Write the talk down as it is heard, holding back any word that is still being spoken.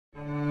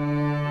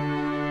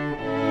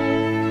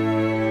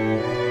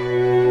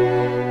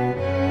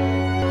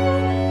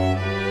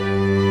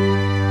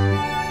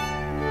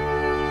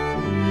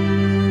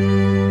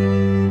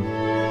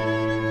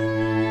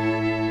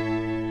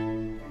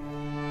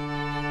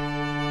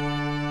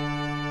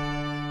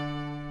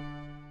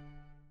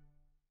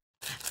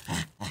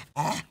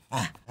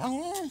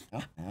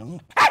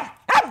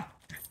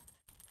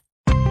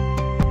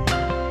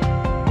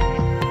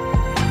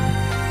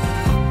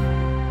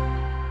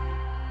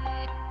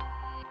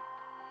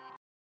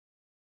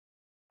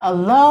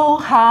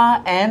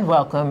Aloha and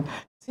welcome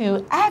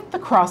to At the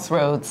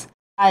Crossroads.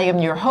 I am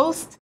your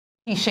host,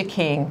 Kecia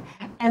King,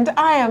 and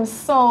I am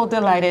so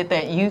delighted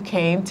that you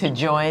came to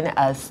join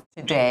us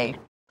today.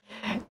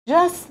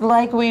 Just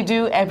like we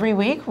do every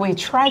week, we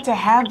try to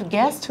have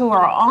guests who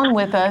are on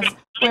with us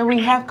where we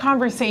have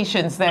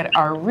conversations that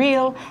are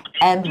real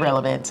and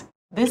relevant.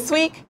 This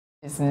week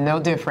is no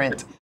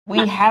different.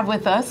 We have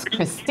with us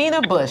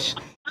Christina Bush.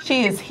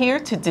 She is here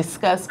to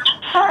discuss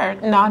her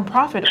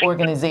nonprofit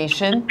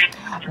organization,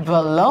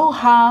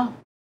 Valoha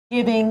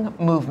Giving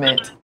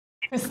Movement.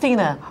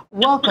 Christina,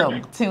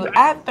 welcome to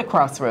At the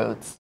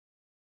Crossroads.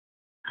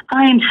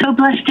 I am so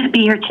blessed to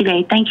be here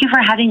today. Thank you for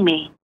having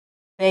me.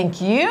 Thank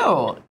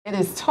you. It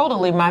is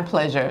totally my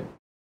pleasure.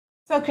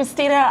 So,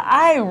 Christina,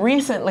 I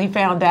recently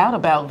found out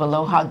about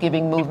Valoha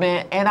Giving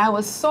Movement, and I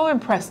was so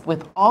impressed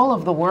with all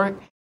of the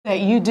work that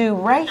you do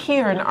right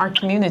here in our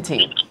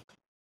community.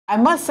 I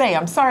must say,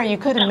 I'm sorry you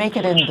couldn't make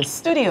it in the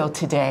studio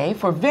today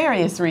for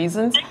various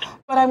reasons,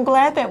 but I'm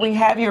glad that we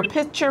have your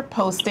picture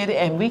posted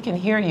and we can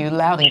hear you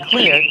loud and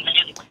clear.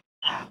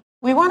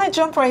 We want to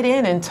jump right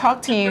in and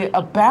talk to you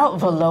about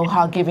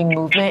Valoha Giving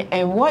Movement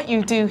and what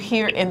you do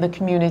here in the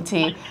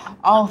community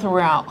all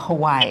throughout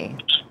Hawaii.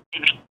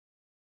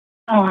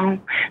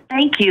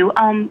 Thank you.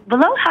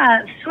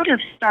 Valoha sort of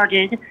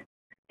started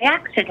by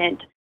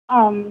accident.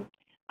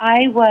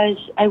 I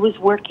was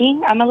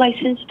working. I'm a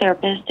licensed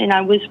therapist, and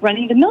I was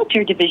running the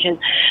military division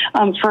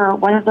for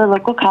one of the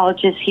local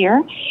colleges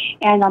here,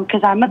 and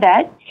because I'm a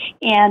vet,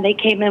 and they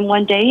came in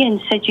one day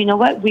and said, you know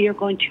what, we are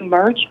going to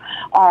merge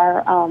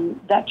our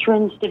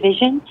veterans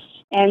division,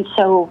 and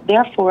so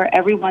therefore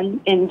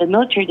everyone in the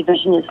military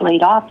division is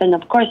laid off. And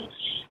of course,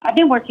 I've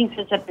been working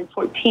since I've been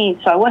 14,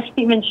 so I wasn't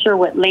even sure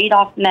what laid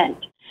off meant.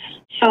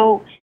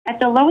 So at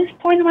the lowest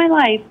point of my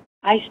life,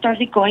 I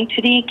started going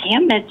to the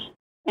encampments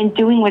and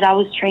doing what I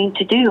was trained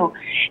to do.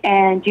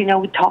 And, you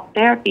know, talk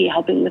therapy,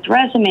 helping with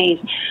resumes,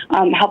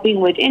 helping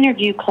with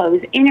interview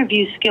clothes,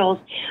 interview skills.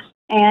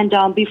 And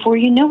before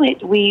you knew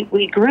it,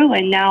 we grew,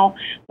 and now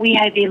we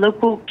have a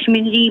local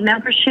community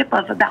membership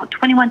of about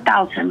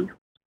 21,000.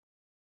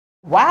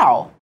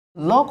 Wow.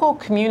 Local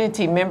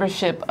community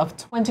membership of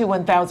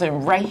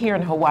 21,000 right here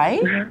in Hawaii?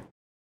 Mm-hmm.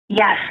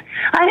 Yes.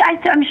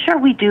 I'm sure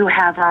we do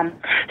have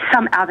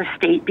some out of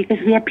state because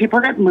we have people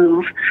that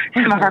move.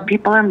 Some of our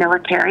people are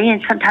military,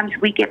 and sometimes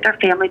we get their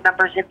family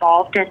members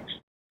involved.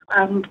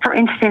 And for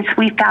instance,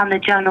 we found a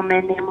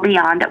gentleman named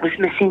Leon that was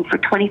missing for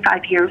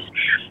 25 years.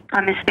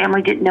 His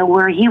family didn't know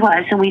where he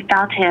was, and we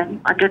found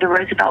him under the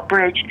Roosevelt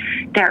Bridge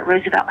there at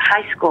Roosevelt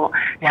High School.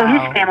 Wow. So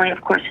his family,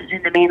 of course, is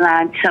in the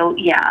mainland. So,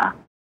 yeah.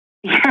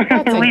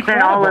 We've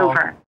been all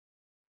over.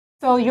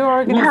 So your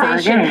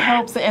organization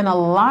helps in a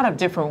lot of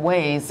different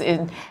ways,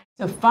 and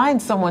to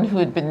find someone who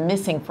had been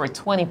missing for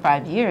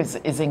 25 years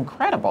is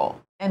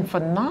incredible and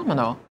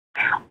phenomenal.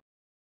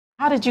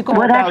 How did you go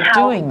about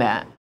doing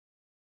that?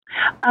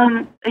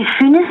 As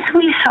soon as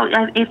we saw,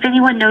 if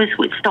anyone knows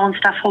what Stolen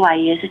Stuff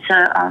Hawaii is, it's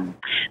a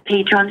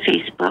page on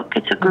Facebook.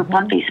 It's a group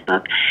on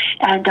Facebook.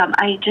 And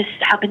I just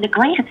happened to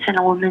glance, and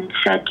a woman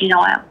said, you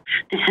know,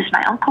 this is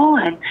my uncle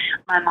and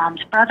my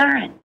mom's brother,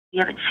 and we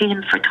haven't seen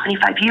him for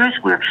 25 years.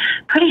 We're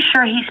pretty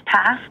sure he's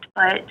passed,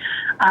 but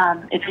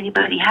if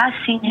anybody has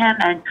seen him,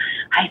 and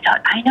I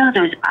thought, I know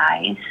those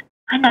eyes.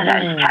 I know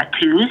those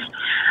tattoos.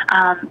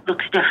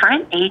 Looks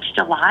different, aged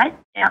a lot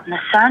out in the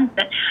sun,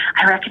 but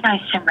I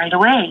recognized him right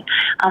away.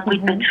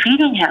 We'd been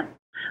feeding him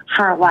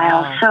for a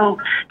while. Wow. So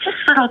just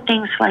little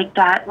things like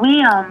that.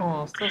 We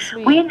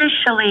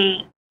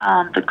initially,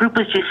 the group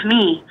was just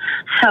me.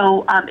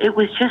 So it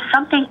was just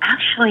something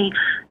actually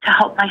to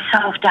help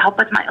myself, to help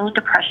with my own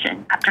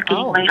depression after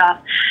getting laid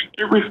off.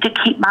 It was to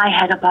keep my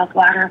head above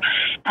water.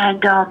 And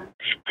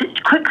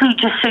quickly,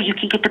 just so you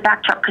can get the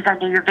backdrop, because I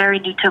know you're very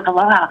new to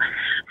Valoha.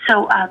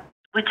 So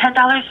with $10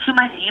 to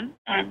my name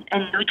and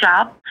no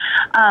job,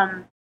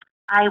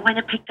 I went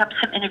and picked up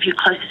some interview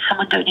clothes that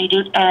someone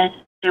donated, and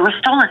they were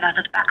stolen out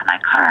of the back of my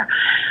car.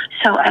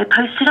 So I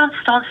posted on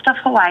Stolen Stuff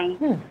Hawaii.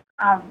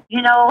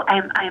 You know,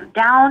 I'm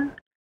down.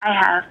 I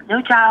have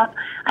no job.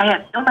 I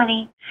have no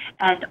money.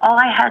 And all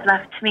I had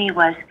left to me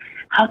was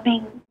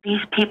helping these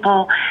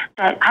people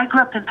that I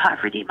grew up in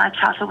poverty. My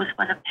childhood was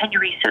one of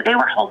penury, so they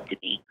were home to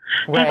me.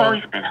 They've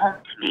always been home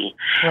to me.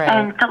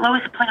 And the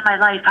lowest point of my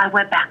life, I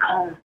went back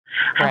home.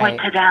 I went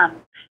to them.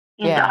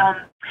 And,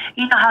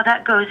 you know how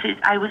that goes. Is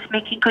I was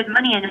making good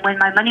money, and when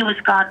my money was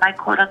gone, my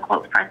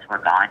quote-unquote friends were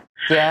gone.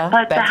 Yeah,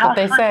 but that's the house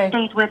what they say.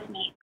 Stayed with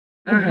me.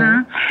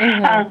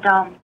 And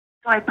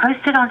so I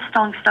posted on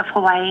Stolen Stuff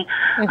Hawaii.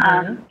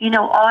 You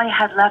know, all I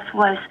had left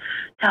was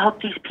to help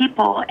these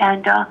people,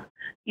 and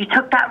you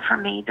took that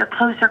from me. The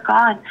clothes are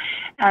gone.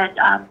 And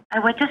I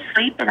went to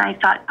sleep, and I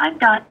thought, I'm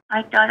done.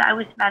 I'm done. I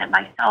was mad at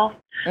myself.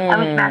 I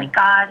was mad at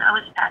God. I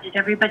was mad at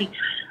everybody.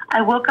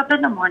 I woke up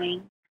in the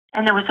morning,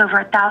 and there was over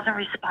 1,000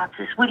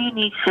 responses. What do you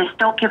need, sis?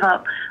 Don't give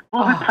up.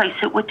 We'll replace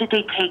it. What did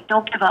they take?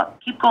 Don't give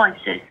up. Keep going,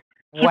 sis.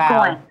 Keep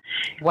going.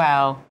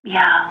 Wow.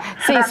 Yeah.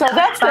 See, so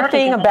that's the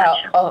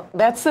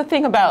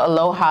thing about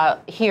Aloha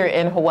here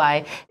in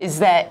Hawaii, is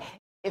that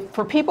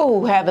for people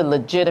who have a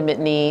legitimate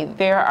need,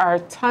 there are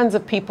tons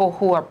of people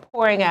who are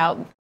pouring out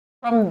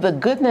from the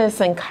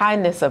goodness and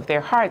kindness of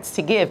their hearts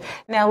to give.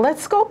 Now,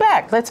 let's go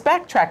back. Let's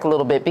backtrack a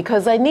little bit,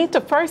 because I need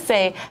to first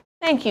say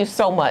thank you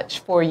so much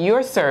for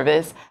your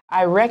service.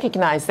 I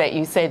recognize that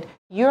you said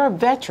you're a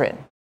veteran.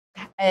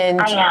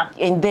 And, I am.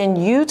 And then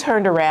you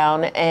turned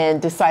around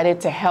and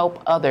decided to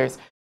help others.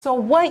 So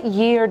what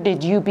year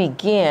did you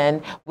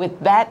begin with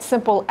that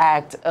simple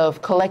act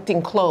of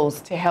collecting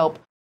clothes to help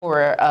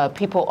for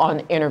people on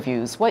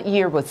interviews? What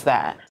year was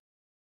that?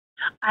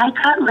 I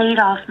got laid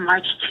off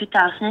March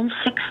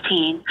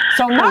 2016.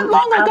 So not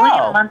long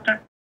ago.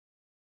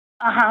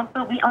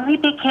 But we only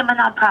became a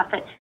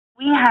nonprofit.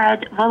 We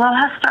had,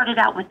 Valoha started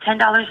out with $10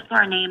 to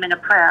our name and a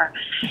prayer.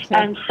 Okay.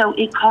 And so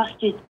it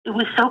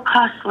was so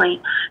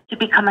costly to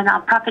become a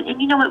nonprofit.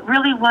 And you know, I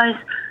really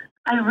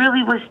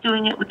was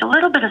doing it with a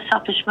little bit of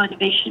selfish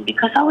motivation,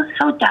 because I was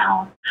so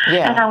down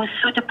and I was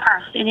so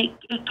depressed, and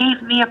it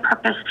gave me a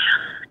purpose.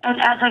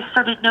 And as I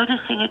started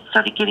noticing, it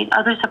started giving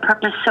others a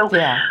purpose. So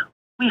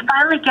we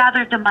finally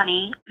gathered the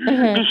money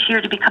this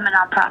year to become a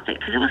nonprofit,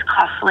 because it was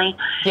costly.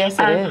 Yes,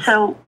 it is.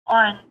 So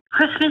on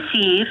Christmas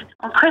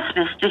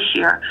this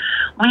year,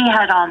 we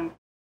had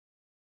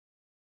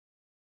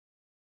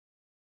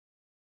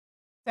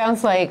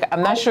sounds like,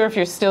 I'm not sure if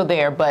you're still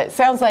there, but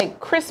sounds like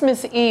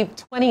Christmas Eve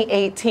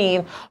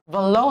 2018,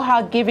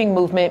 Valoha Giving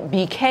Movement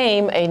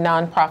became a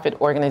nonprofit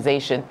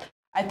organization.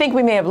 I think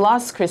we may have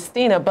lost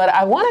Christina, but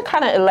I want to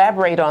kind of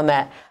elaborate on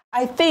that.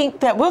 I think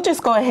that we'll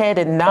just go ahead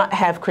and not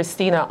have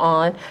Christina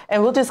on,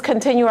 and we'll just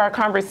continue our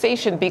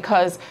conversation,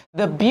 because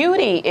the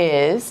beauty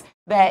is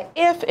that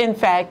if, in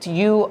fact,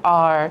 you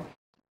are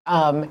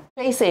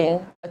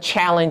facing a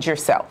challenge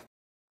yourself,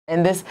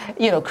 and this,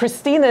 you know,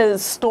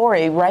 Christina's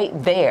story right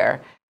there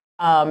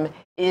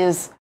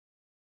is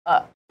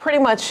pretty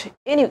much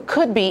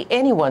could be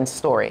anyone's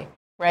story,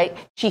 right?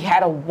 She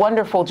had a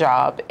wonderful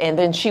job, and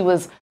then she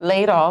was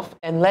laid off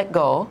and let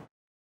go,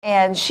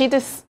 and she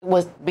just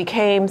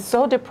became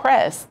so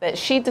depressed that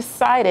she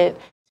decided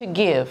to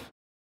give.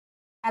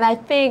 And I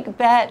think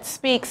that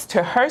speaks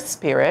to her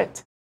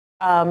spirit,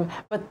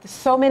 but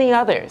so many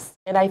others.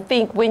 And I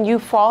think when you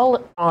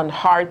fall on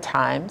hard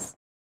times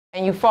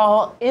and you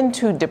fall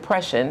into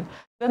depression,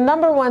 the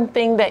number one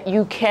thing that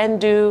you can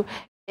do,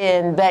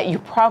 and that you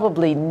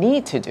probably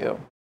need to do,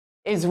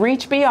 is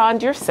reach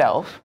beyond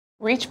yourself,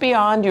 reach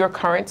beyond your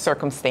current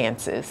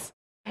circumstances,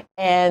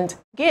 and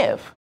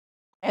give.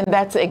 And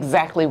that's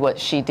exactly what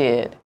she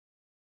did.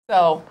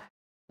 So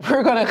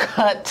we're going to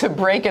cut to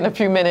break in a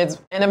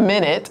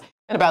minute,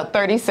 in about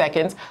 30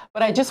 seconds.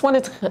 But I just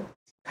wanted to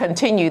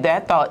continue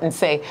that thought and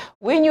say,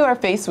 when you are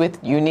faced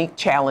with unique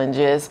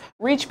challenges,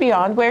 reach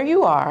beyond where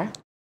you are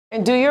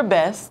and do your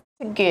best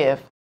to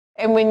give.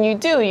 And when you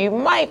do, you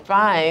might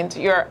find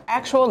your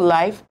actual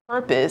life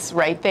purpose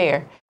right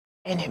there.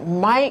 And it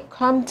might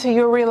come to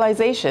your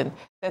realization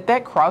that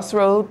that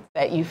crossroad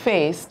that you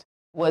faced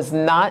was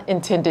not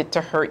intended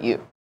to hurt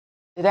you.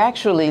 It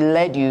actually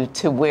led you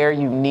to where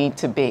you need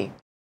to be.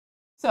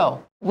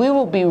 So we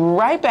will be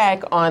right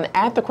back on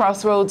At the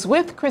Crossroads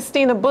with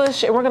Christina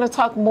Bush, and we're going to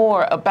talk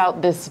more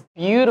about this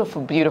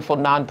beautiful, beautiful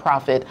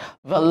nonprofit,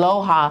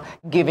 Valoha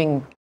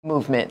Giving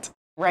Movement,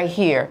 right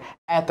here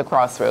at the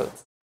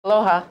Crossroads.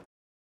 Aloha.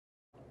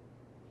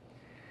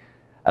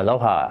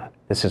 Aloha.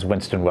 This is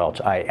Winston Welch.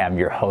 I am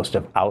your host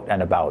of Out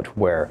and About,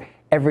 where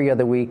every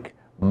other week,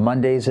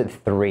 Mondays at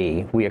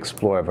 3, we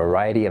explore a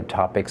variety of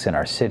topics in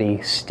our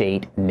city,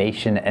 state,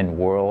 nation, and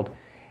world,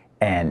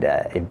 and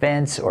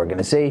events,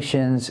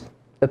 organizations,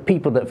 the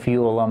people that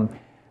fuel them.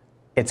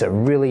 It's a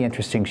really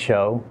interesting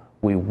show.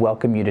 We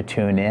welcome you to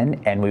tune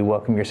in, and we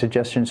welcome your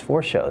suggestions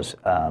for shows.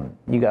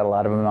 You got a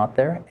lot of them out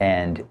there,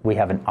 and we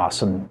have an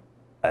awesome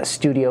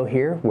studio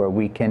here where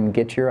we can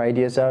get your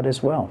ideas out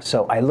as well.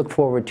 So I look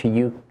forward to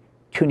you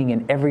tuning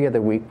in every other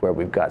week, where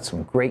we've got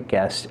some great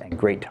guests and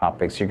great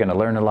topics. You're going to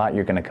learn a lot.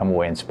 You're going to come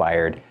away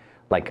inspired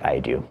like I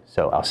do.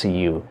 So I'll see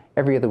you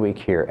every other week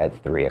here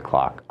at 3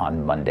 o'clock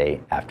on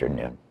Monday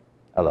afternoon.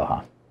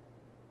 Aloha.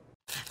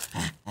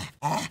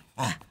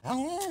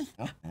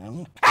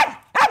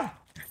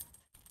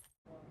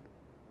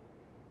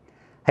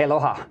 Hey,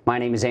 aloha. My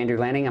name is Andrew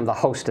Lanning. I'm the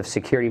host of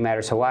Security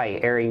Matters Hawaii,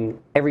 airing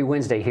every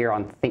Wednesday here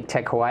on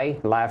ThinkTech Hawaii,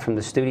 live from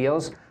the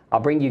studios. I'll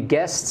bring you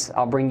guests.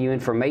 I'll bring you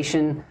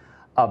information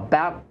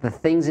about the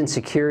things in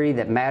security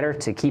that matter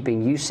to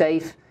keeping you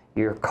safe,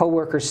 your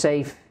coworkers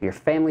safe, your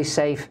family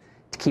safe,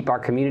 to keep our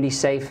community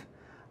safe.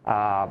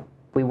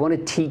 We want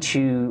to teach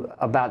you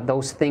about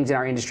those things in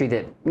our industry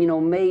that, you know,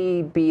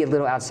 may be a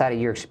little outside of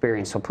your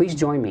experience. So please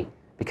join me,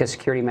 because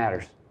security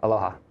matters.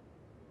 Aloha.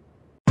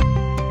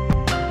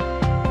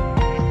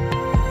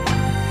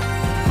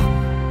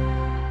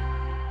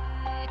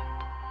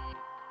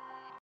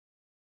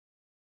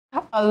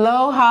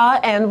 Aloha,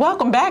 and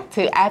welcome back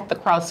to At the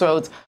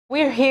Crossroads.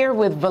 We're here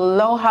with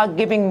Valoha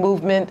Giving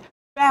Movement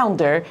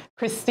founder,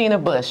 Christina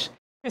Bush.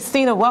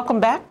 Christina, welcome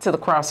back to the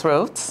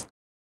Crossroads.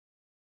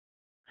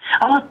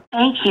 Oh,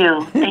 thank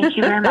you. Thank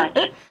you very much.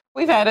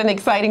 We've had an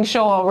exciting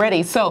show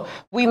already. So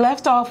we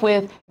left off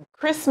with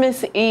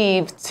Christmas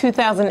Eve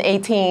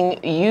 2018.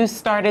 You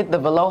started the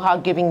Valoha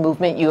Giving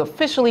Movement. You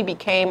officially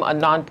became a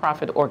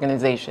nonprofit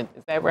organization.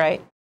 Is that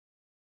right?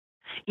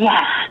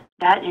 Yes,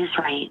 that is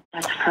right.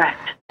 That's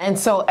correct. And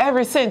so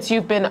ever since,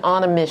 you've been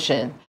on a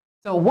mission.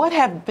 So what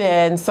have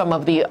been some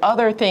of the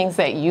other things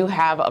that you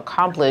have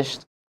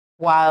accomplished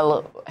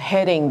while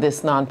heading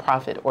this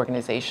nonprofit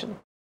organization?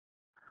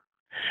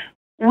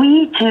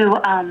 We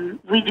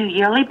do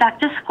yearly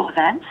back to school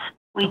events.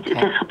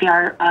 This will be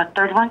our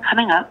third one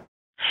coming up.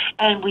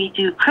 And we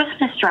do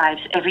Christmas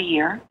drives every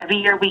year. Every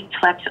year we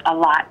collect a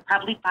lot,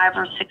 probably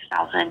 5,000 or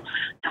 6,000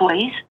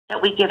 toys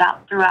that we give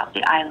out throughout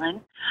the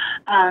island.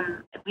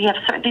 We have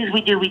certain things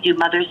we do. We do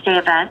Mother's Day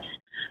events.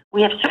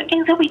 We have certain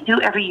things that we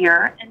do every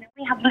year, and then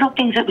we have little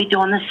things that we do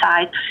on the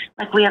side.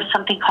 Like we have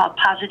something called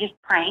positive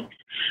pranks,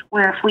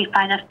 where if we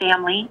find a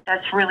family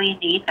that's really in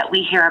need that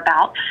we hear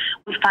about,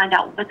 we find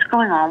out what's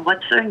going on, what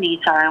their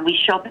needs are, and we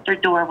show up at their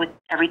door with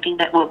everything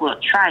that we'll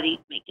try to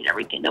make it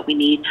everything that we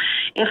need.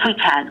 If we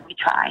can, we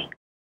try.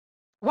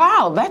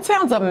 Wow, that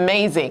sounds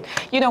amazing.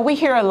 You know, we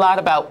hear a lot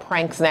about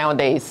pranks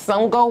nowadays.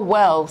 Some go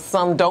well,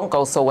 some don't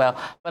go so well.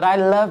 But I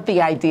love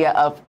the idea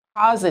of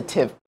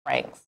positive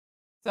pranks.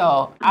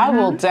 So I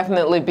will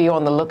definitely be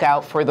on the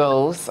lookout for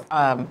those.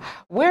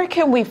 Where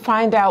can we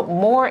find out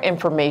more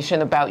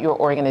information about your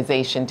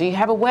organization? Do you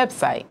have a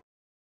website?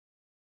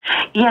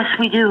 Yes,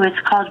 we do. It's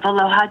called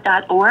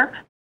Valoha.org.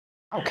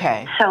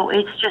 Okay. So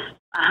it's just,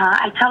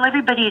 I tell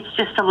everybody it's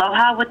just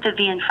Aloha with the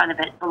V in front of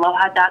it,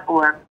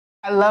 Valoha.org.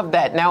 I love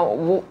that.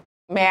 Now,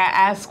 may I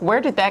ask, where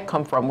did that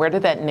come from? Where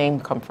did that name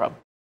come from?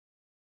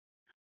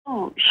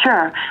 Oh,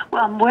 sure.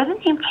 Well, where the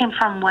name came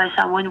from was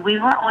when we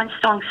were on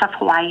Stone Stuff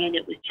Hawaii, and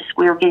it was just,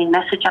 we were getting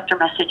message after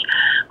message.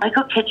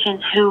 Michael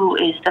Kitchens, who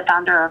is the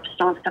founder of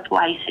Stone Stuff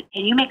Hawaii, said,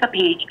 can you make a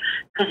page?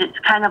 Because it's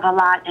kind of a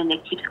lot, and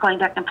it keeps going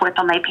back and forth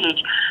on my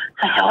page.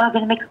 So I said, I'm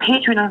going to make a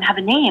page. We don't have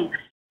a name.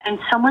 And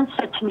someone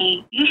said to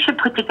me, you should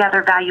put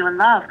together value and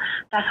love.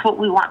 That's what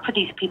we want for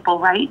these people,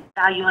 right?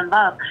 Value and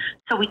love.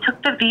 So we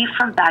took the V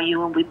from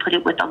value, and we put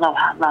it with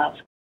aloha, love.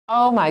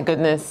 Oh, my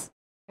goodness.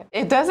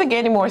 It doesn't get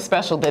any more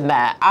special than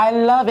that. I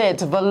love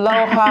it.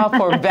 Valoha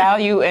for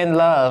value and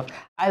love.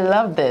 I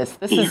love this.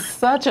 This is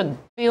such a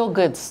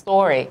feel-good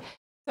story.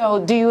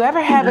 So do you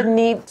ever have a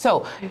need?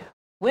 So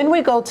when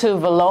we go to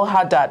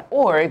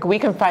Valoha.org, we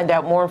can find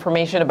out more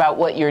information about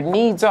what your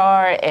needs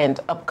are and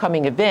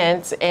upcoming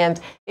events, and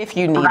if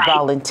you need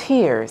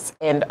volunteers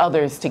and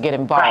others to get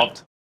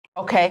involved.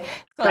 Okay,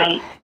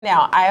 so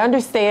now I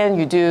understand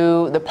you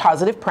do the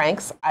positive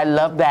pranks. I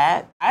love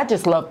that. I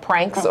just love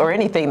pranks or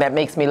anything that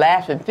makes me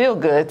laugh and feel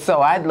good.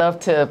 So I'd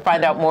love to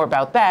find out more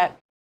about that.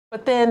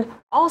 But then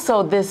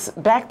also this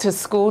back to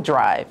school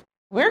drive.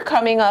 We're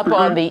coming up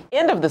on the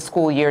end of the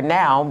school year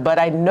now, but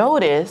I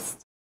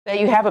noticed that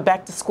you have a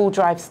back to school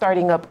drive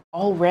starting up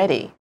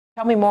already.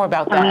 Tell me more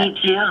about that. We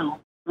do.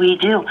 We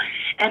do.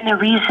 And the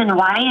reason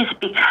why is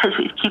because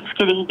it keeps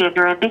getting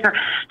bigger and bigger.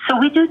 So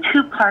we do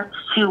two parts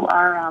to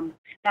our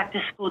back to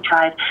school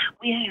drive.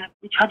 We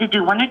try to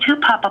do 1 or 2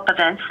 pop-up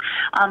events.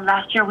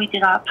 Last year we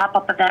did a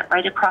pop-up event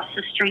right across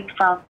the street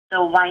from the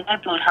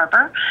Waianae Boat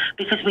Harbor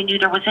because we knew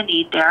there was a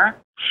need there.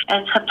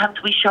 And sometimes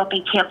we show up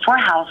in Camp 4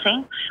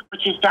 housing,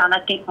 which is down,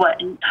 I think,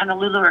 in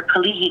Honolulu or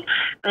Kalihi.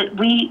 But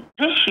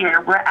this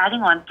year, we're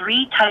adding on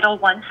 3 Title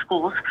I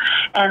schools.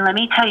 And let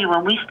me tell you,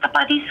 when we stepped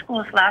by these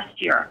schools last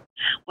year,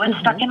 what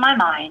stuck in my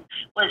mind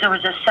was there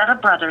was a set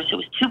of brothers. It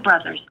was 2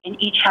 brothers, and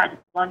each had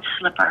 1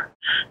 slipper.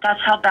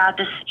 That's how bad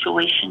the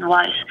situation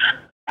was.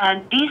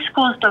 And these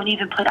schools don't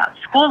even put out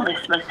school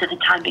lists most of the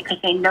time because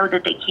they know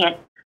that they can't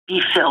be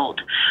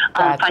filled,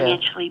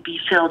 financially be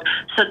filled.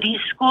 So these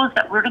schools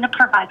that we're going to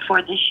provide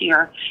for this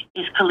year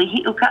is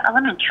Kalihiuka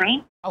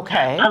Elementary,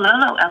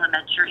 Palolo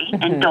Elementary,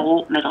 and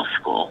Dole Middle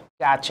School.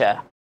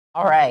 Gotcha.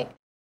 All right.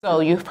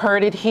 So you've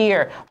heard it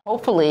here.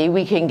 Hopefully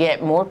we can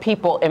get more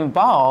people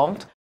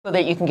involved so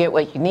that you can get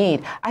what you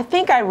need. I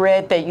think I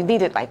read that you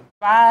needed like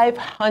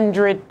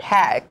 500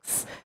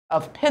 packs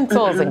of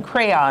pencils and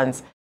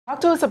crayons.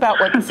 Talk to us about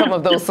what some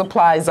of those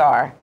supplies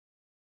are.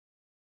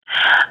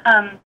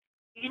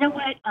 You know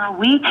what?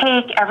 We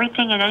take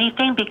everything and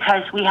anything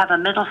because we have a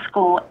middle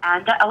school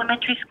and an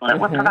elementary school that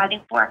we're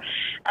providing for,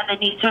 and the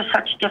needs are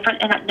such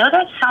different. And I know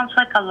that sounds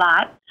like a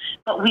lot,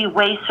 but we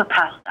way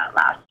surpassed that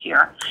last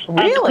year.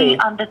 Really?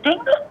 And the thing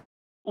that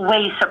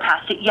way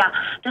surpassed it, yeah.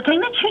 The thing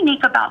that's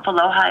unique about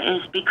Valoha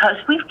is because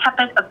we've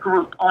kept it a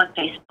group on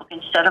Facebook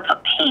instead of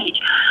a page,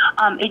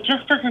 it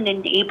just doesn't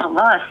enable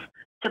us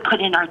to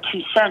put in our 2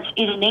 cents.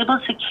 It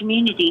enables the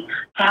community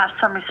to have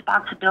some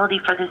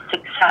responsibility for this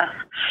success.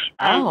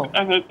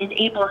 And it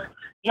enables,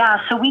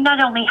 so we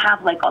not only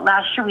have, like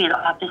last year we had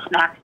Office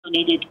Max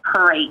donated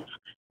crates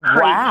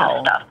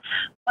of stuff,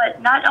 but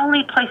not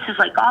only places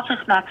like Office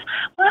Max,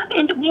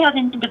 we had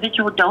an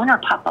individual donor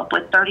pop up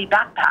with 30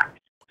 backpacks.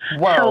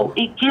 So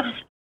it gives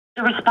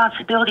the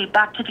responsibility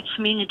back to the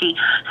community.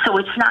 So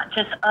it's not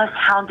just us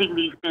hounding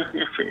these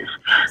businesses.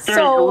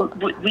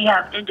 We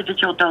have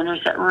individual donors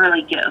that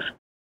really give.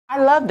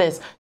 I love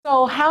this.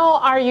 So how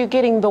are you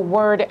getting the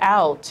word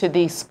out to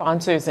these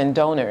sponsors and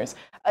donors?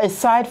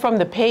 Aside from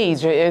the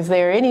page, is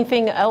there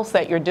anything else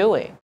that you're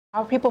doing?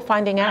 How are people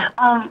finding out?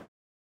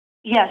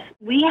 Yes,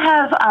 we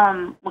have,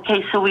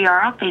 okay, so we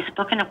are on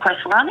Facebook, and of course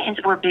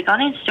we're big on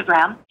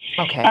Instagram.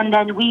 Okay. And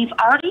then we've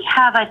already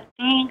have, I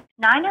think,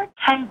 9 or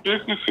 10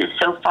 businesses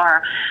so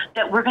far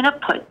that we're going to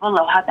put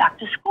Valoha back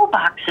to school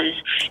boxes,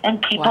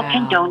 and people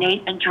can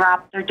donate and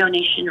drop their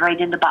donation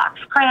right in the box.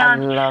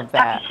 Crayons, I love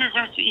that.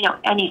 scissors,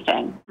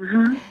 anything.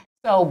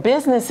 So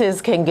businesses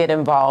can get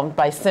involved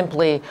by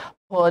simply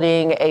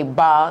putting a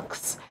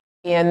box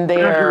in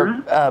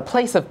their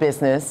place of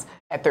business,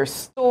 at their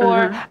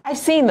store. I've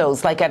seen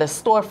those, like at a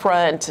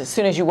storefront. As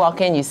soon as you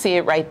walk in, you see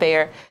it right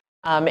there.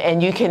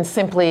 And you can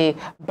simply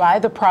buy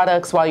the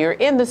products while you're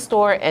in the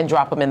store and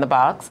drop them in the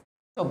box.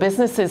 So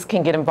businesses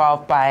can get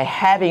involved by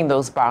having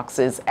those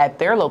boxes at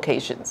their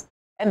locations.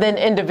 And then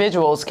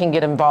individuals can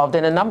get involved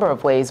in a number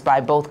of ways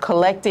by both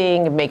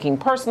collecting, making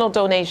personal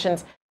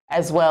donations,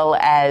 as well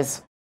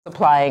as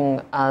supplying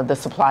the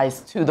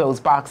supplies to those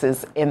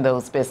boxes in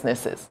those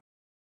businesses.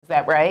 Is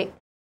that right?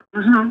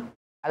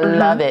 I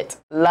love it.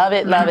 Love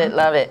it, love it,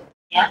 love it.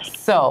 Yes.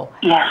 So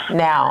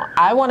now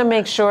I want to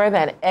make sure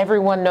that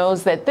everyone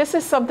knows that this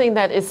is something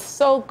that is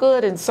so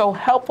good and so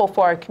helpful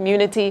for our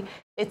community.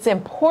 It's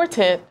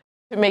important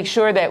to make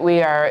sure that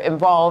we are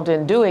involved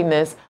in doing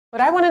this.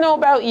 But I want to know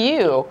about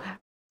you.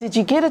 Did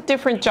you get a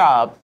different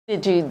job?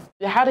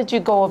 How did you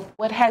go?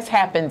 What has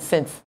happened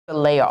since the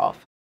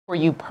layoff for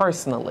you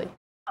personally?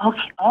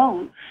 Okay.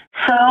 Oh,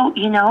 so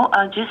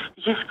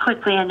just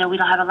quickly. I know we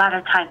don't have a lot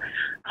of time.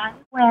 I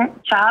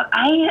went job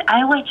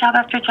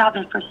after job,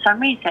 and for some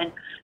reason,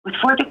 with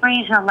 4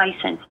 degrees and a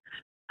license,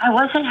 I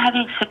wasn't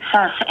having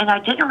success, and I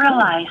didn't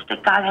realize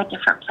that God had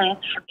different plans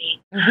for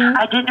me.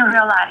 I didn't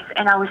realize,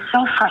 and I was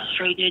so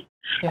frustrated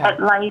at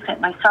life,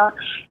 at myself.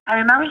 I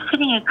remember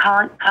sitting in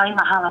Kali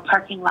Mahala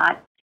parking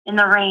lot in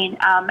the rain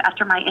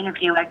after my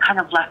interview. I kind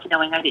of left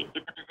knowing I didn't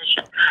get the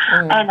position,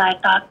 and I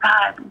thought,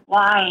 God,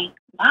 why?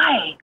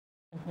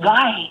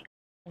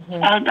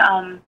 And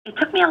it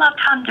took me a long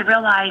time to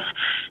realize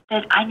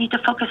that I need to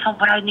focus on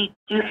what I need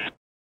to do,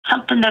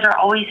 something that are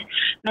always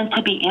meant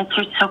to be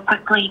answered so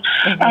quickly.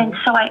 And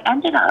so I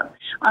ended up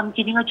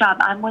getting a job.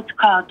 I'm what's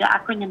called, the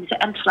acronym is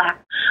MFLAC.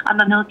 I'm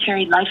a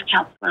military life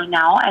counselor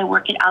now. I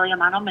work at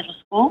Aliamano Middle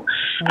School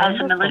as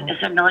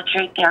a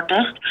military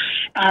therapist.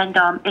 And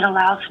it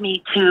allows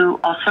me to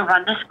also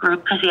run this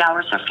group because the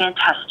hours are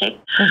fantastic.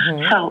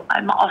 So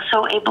I'm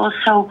also able,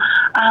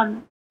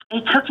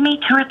 it took me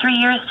 2 or 3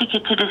 years to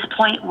get to this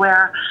point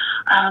where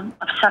of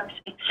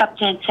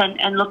acceptance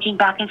and looking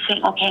back and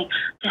saying, okay,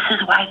 this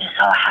is why this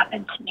all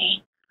happened to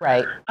me.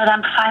 Right. But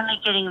I'm finally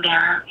getting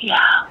there.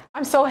 Yeah.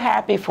 I'm so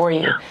happy for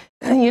you.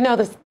 You know,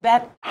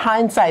 that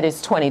hindsight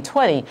is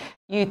 2020.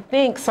 You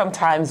think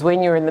sometimes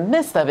when you're in the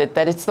midst of it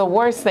that it's the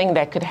worst thing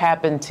that could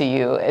happen to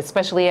you,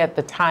 especially at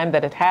the time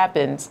that it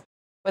happens.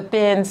 But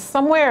then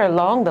somewhere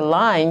along the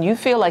line, you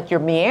feel like you're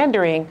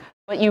meandering,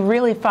 but you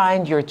really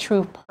find your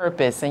true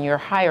purpose and your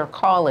higher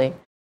calling.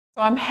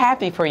 So I'm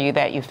happy for you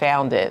that you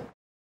found it.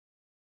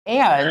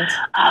 And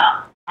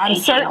I'm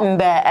certain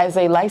that as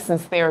a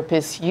licensed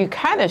therapist, you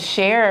kind of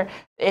share,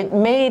 it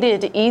made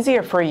it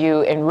easier for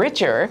you and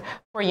richer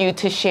for you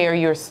to share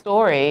your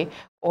story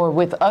or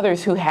with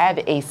others who have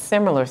a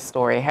similar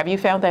story. Have you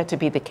found that to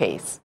be the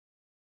case?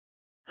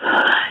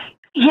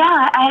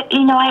 Yeah, I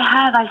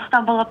have. I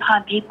stumble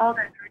upon people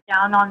that are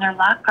down on their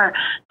luck or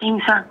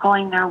things aren't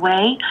going their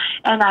way.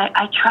 And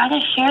I try to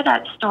share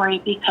that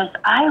story because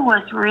I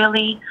was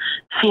really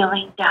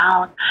feeling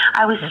down.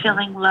 I was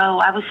feeling low.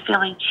 I was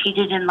feeling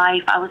cheated in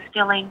life. I was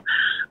feeling,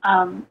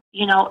 and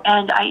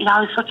I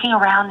was looking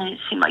around and it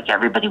seemed like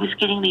everybody was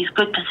getting these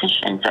good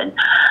positions. And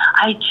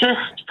I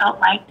just felt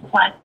like,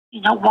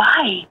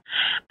 why?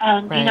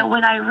 And,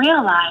 when I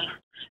realized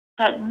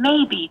that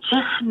maybe,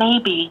 just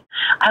maybe,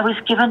 I was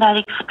given that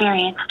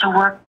experience to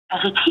work as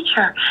a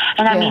teacher.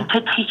 And I mean,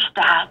 to teach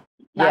that,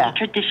 not a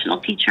traditional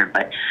teacher,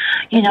 but,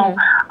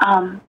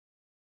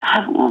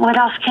 what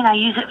else can I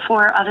use it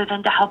for other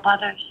than to help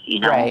others,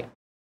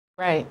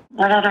 Right.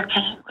 What else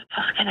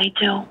can I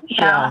do?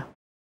 Yeah.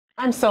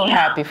 I'm so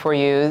happy for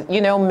you.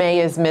 May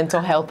is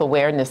Mental Health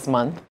Awareness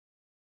Month.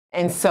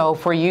 And so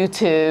for you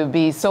to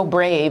be so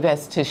brave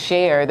as to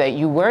share that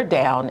you were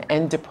down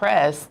and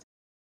depressed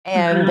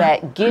and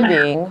that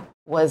giving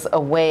was a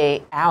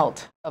way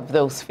out of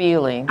those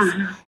feelings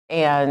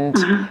and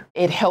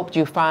it helped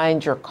you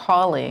find your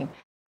calling.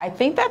 I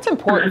think that's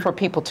important for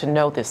people to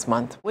know this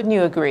month. Wouldn't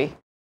you agree?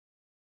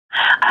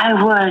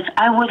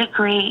 I would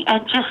agree.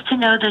 And just to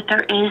know that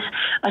there is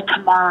a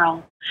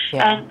tomorrow.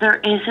 And there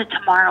is a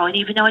tomorrow. And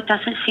even though it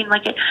doesn't seem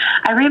like it,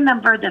 I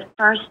remember the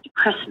first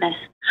Christmas,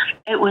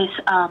 it was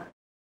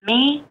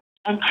me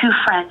and 2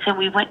 friends, and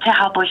we went to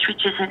Halbush,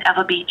 which is in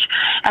Eva Beach,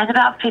 and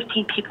about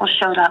 15 people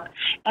showed up.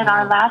 And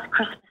our last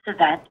Christmas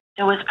event,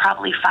 there was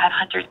probably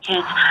 500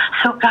 kids.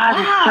 So God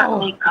is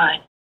certainly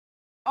good.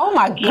 Oh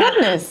my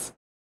goodness.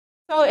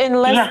 So in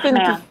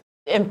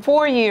in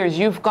 4 years,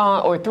 you've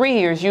gone, or 3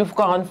 years, you've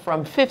gone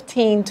from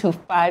 15 to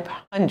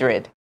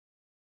 500.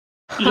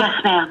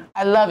 Yes, ma'am.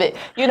 I love it.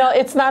 You know,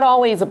 it's not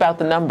always about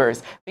the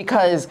numbers,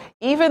 because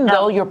even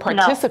though your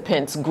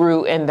participants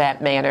grew in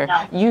that manner,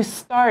 you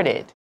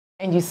started.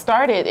 And you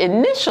started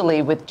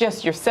initially with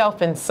just yourself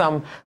and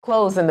some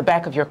clothes in the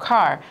back of your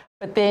car.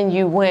 But then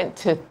you went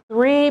to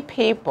 3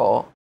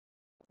 people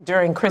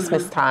during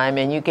Christmas time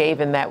and you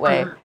gave in that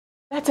way.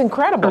 That's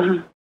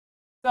incredible.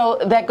 So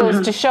that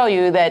goes to show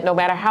you that no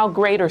matter how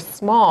great or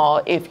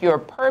small, if your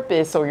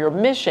purpose or your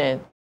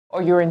mission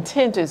or your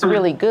intent is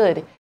really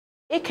good,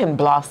 it can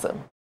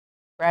blossom,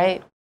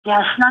 right?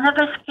 Yes, none of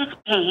us gets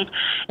paid.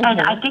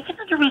 And I think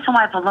another reason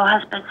why Valoha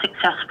has been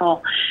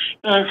successful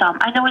is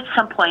I know at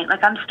some point,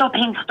 like I'm still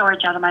paying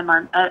storage out of my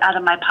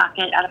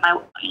pocket, out of my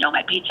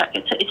my paycheck.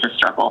 It's a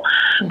struggle,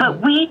 but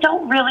we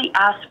don't really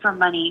ask for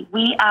money.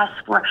 We ask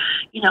for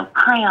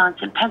crayons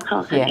and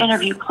pencils and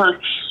interview clothes,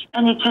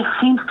 and it just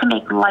seems to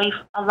make life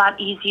a lot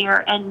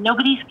easier. And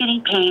nobody's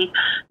getting paid.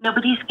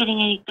 Nobody's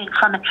getting anything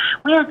from it.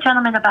 We had a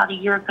gentleman about a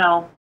year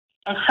ago.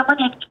 And someone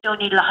had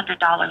donated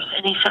 $100,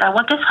 and he said, "I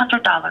want this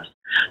 $100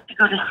 to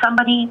go to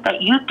somebody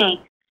that you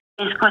think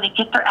is going to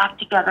get their act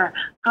together,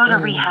 go to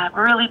rehab,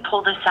 really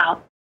pull this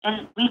out."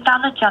 And we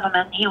found a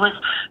gentleman. He was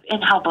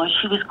in Hellbush.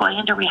 He was going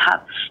into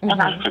rehab,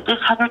 and I said, "This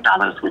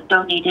 $100 was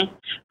donated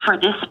for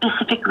this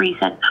specific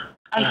reason."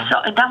 I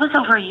saw, and that was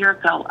over a year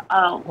ago.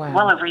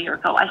 Well over a year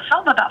ago. I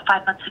saw him about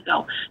 5 months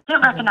ago.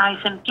 Didn't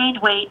recognize him. Gained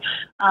weight.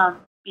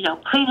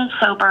 Clean and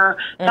sober.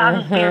 Got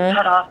his beard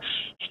cut off.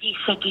 And he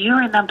said, "Do you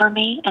remember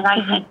me?" And I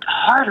said,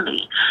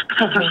 "Hardly,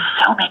 because there's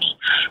so many."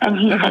 And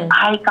he said,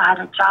 "I got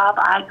a job.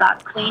 I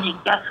got clean,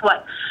 and guess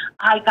what?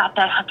 I got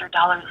that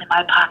 $100 in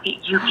my pocket.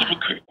 You give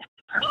it to the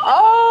next person."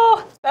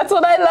 Oh, that's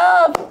what I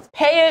love.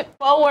 Pay it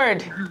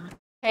forward.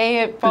 Pay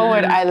it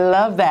forward. I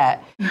love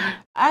that.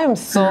 I am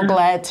so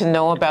glad to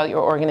know about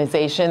your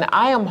organization.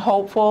 I am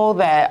hopeful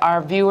that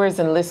our viewers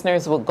and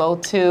listeners will go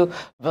to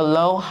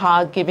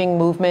Valoha Giving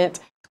Movement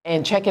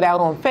and check it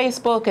out on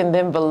Facebook, and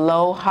then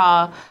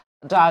Valoha.org.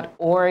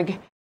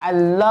 I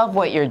love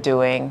what you're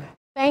doing.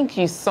 Thank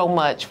you so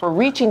much for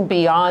reaching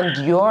beyond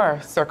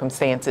your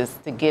circumstances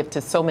to give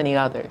to so many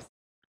others.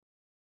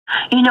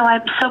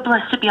 I'm so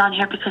blessed to be on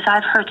here because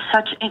I've heard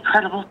such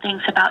incredible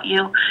things about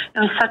you. It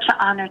was such an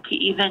honor to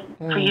even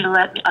for you to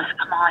let us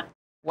come on.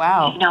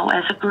 Wow.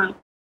 As a group.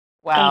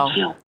 Wow. Thank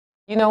you.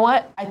 You know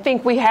what? I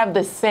think we have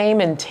the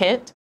same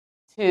intent.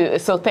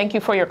 So thank you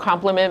for your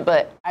compliment,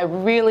 but I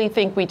really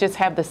think we just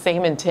have the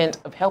same intent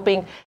of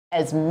helping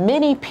as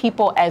many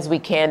people as we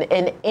can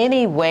in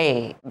any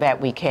way that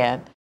we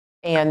can.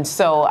 And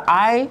so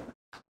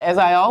as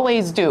I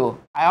always do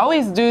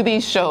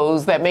these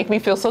shows that make me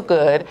feel so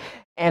good,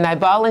 and I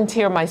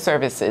volunteer my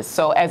services.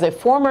 So as a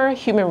former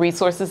human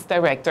resources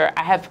director,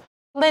 I have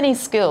plenty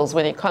skills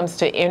when it comes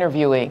to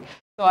interviewing.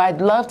 So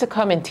I'd love to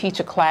come and teach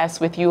a class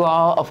with you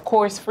all, of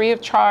course, free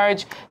of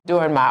charge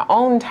during my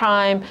own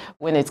time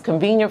when it's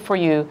convenient for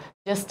you,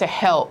 just to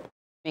help,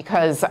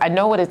 because I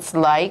know what it's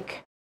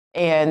like.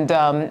 And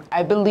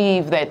I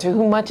believe that to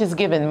whom much is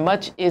given,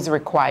 much is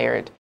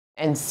required.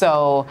 And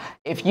so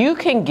if you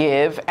can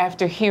give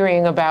after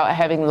hearing about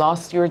having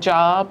lost your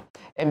job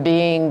and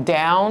being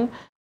down,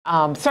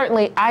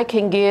 certainly I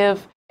can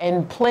give,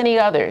 and plenty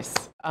others,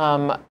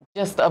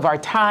 just of our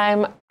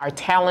time, our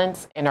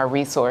talents, and our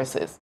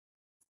resources.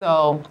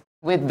 So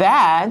with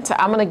that,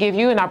 I'm going to give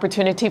you an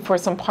opportunity for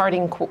some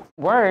parting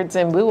words,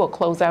 and we will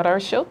close out our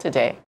show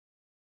today.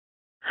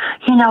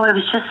 It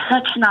was just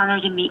such an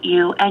honor to meet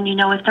you. And,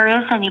 if there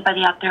is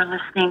anybody out there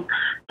listening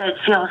that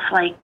feels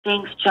like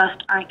things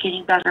just aren't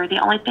getting better, the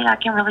only thing I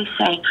can really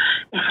say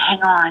is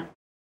hang on,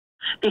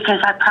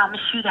 because I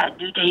promise you that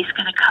new day is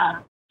going to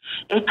come.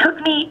 It took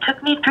me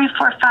 3,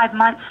 4, 5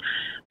 months,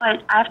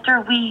 but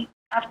after we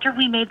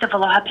made the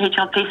Valoha page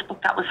on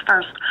Facebook, that was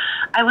first,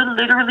 I would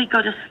literally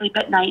go to sleep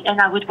at night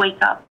and I would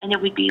wake up and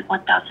it would be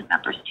 1,000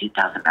 members,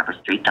 2,000 members,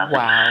 3,000,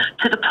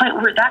 to the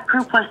point where that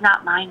group was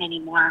not mine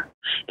anymore.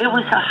 It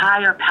was a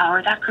higher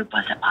power. That group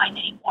wasn't mine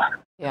anymore.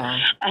 Yeah.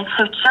 And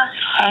so just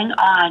hang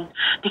on,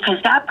 because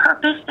that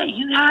purpose that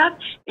you have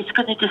is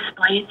going to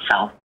display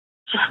itself.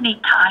 Just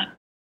need time.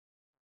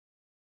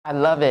 I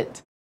love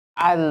it.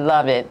 I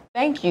love it.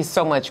 Thank you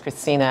so much,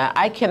 Christina.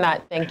 I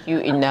cannot thank you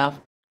enough.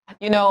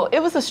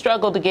 It was a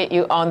struggle to get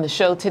you on the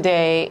show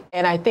today,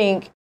 and I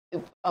think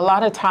a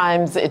lot of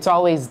times it's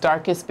always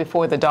darkest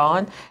before the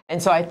dawn.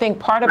 And so I think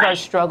part of our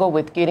struggle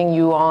with getting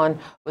you on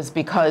was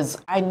because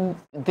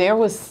there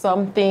was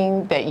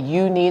something that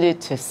you needed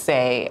to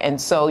say.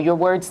 And so your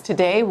words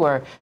today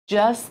were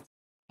just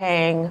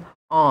hang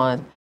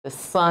on. The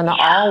sun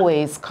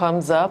always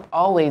comes up,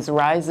 always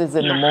rises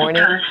in the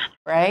morning,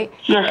 right?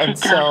 Yes, and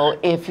so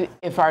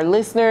if our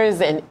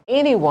listeners and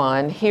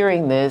anyone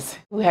hearing this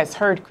who has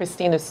heard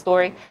Christina's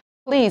story,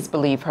 please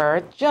believe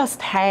her.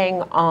 Just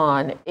hang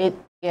on. It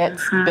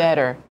gets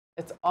better.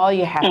 That's all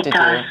you have to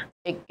do.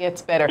 It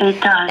gets better. It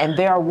does. And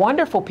there are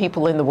wonderful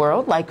people in the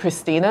world like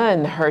Christina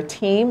and her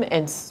team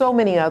and so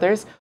many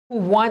others who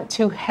want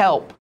to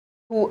help,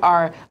 who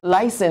are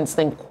licensed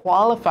and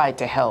qualified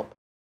to help.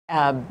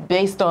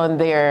 Based on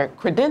their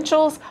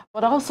credentials,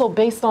 but also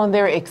based on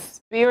their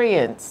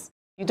experience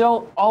You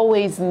don't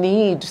always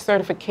need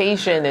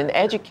certification and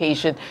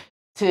education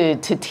to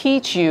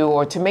teach you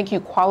or to make you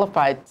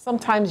qualified.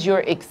 Sometimes your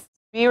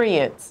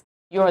experience,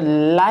 your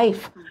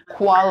life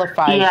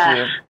qualifies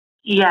you.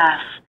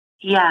 Yes.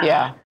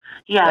 Yeah.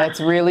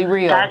 That's really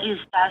real. That is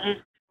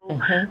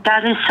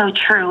that is so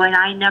true. And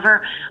I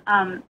never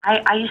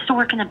I used to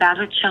work in a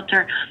battered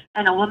shelter,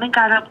 and a woman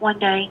got up one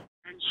day,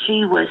 and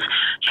she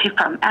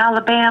from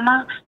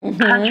Alabama,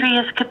 country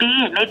as could be,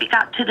 and maybe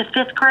got to the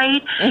 5th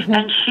grade, and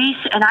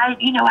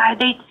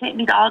they sent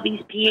me to all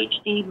these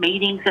PhD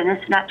meetings and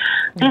this and that.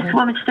 This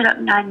woman stood up,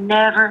 and I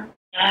never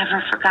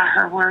forgot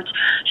her words.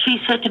 She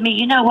said to me,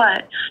 "You know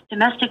what?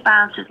 Domestic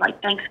violence is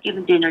like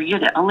Thanksgiving dinner. You're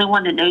the only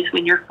one that knows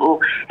when you're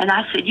full." And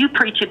I said, "You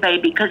preach it,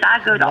 baby," because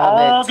I go to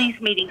all these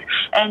meetings,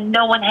 and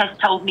no one has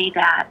told me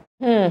that.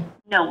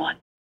 No one.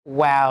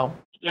 Wow.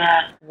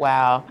 Yes.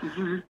 Wow.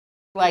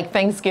 Like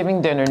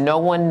Thanksgiving dinner, no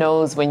one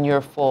knows when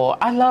you're full.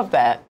 I love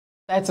that.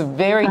 That's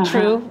very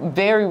true,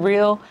 very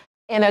real.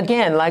 And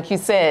again, like you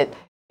said,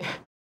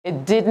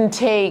 it didn't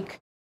take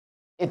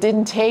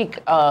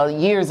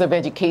years of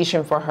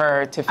education for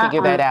her to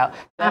figure that out.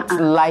 That's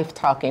life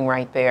talking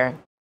right there.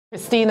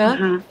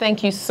 Christina,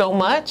 thank you so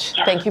much.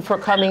 Yes. Thank you for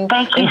coming.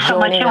 Thank you so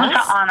much. It was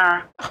an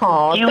honor.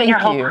 Oh, you and your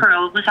whole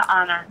crew. It was an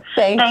honor.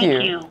 Thank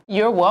you.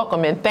 You're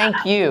welcome, and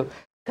thank you.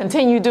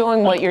 Continue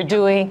doing what you're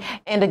doing.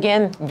 And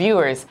again,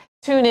 viewers,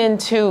 tune in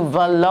to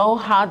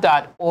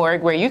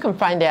valoha.org, where you can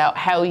find out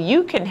how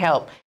you can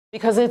help,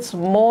 because it's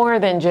more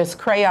than just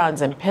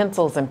crayons and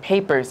pencils and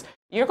papers.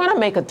 You're going to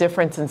make a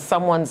difference in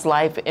someone's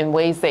life in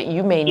ways that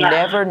you may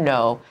never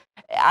know.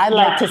 I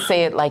like to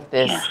say it like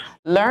this.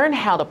 Learn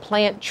how to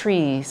plant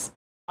trees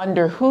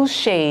under whose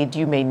shade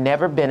you may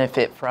never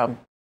benefit from.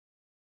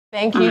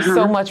 Thank you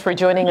so much for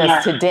joining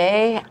us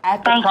today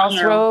at the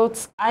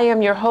Crossroads. I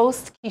am your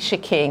host,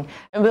 Kecia King,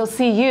 and we'll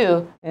see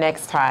you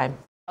next time.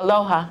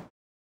 Aloha.